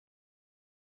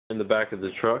in the back of the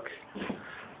truck.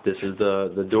 This is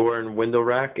the door and window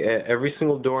rack. Every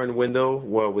single door and window,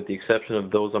 well, with the exception of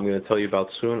those I'm going to tell you about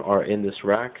soon, are in this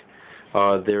rack.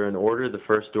 They're in order. The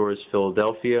first door is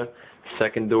Philadelphia.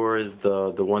 Second door is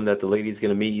the one that the lady's going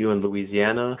to meet you in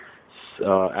Louisiana.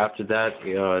 After that,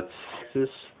 it's Texas,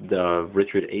 the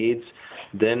Richard Aids.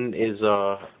 Then is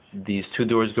these two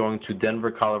doors going to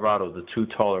Denver, Colorado, the two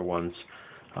taller ones.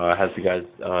 Has the guy's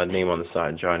name on the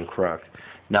side, John Kroc.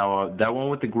 Now, that one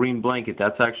with the green blanket,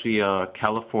 that's actually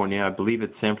California. I believe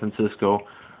it's San Francisco.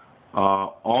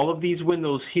 All of these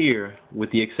windows here,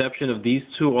 with the exception of these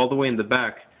two all the way in the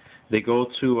back, they go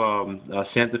to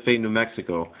Santa Fe, New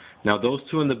Mexico. Now, those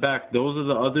two in the back, those are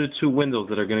the other two windows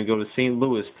that are going to go to St.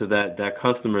 Louis to that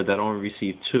customer that only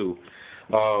received two.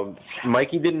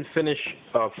 Mikey didn't finish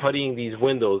puttying these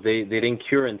windows. They didn't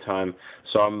cure in time,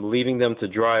 so I'm leaving them to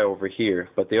dry over here.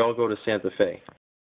 But they all go to Santa Fe.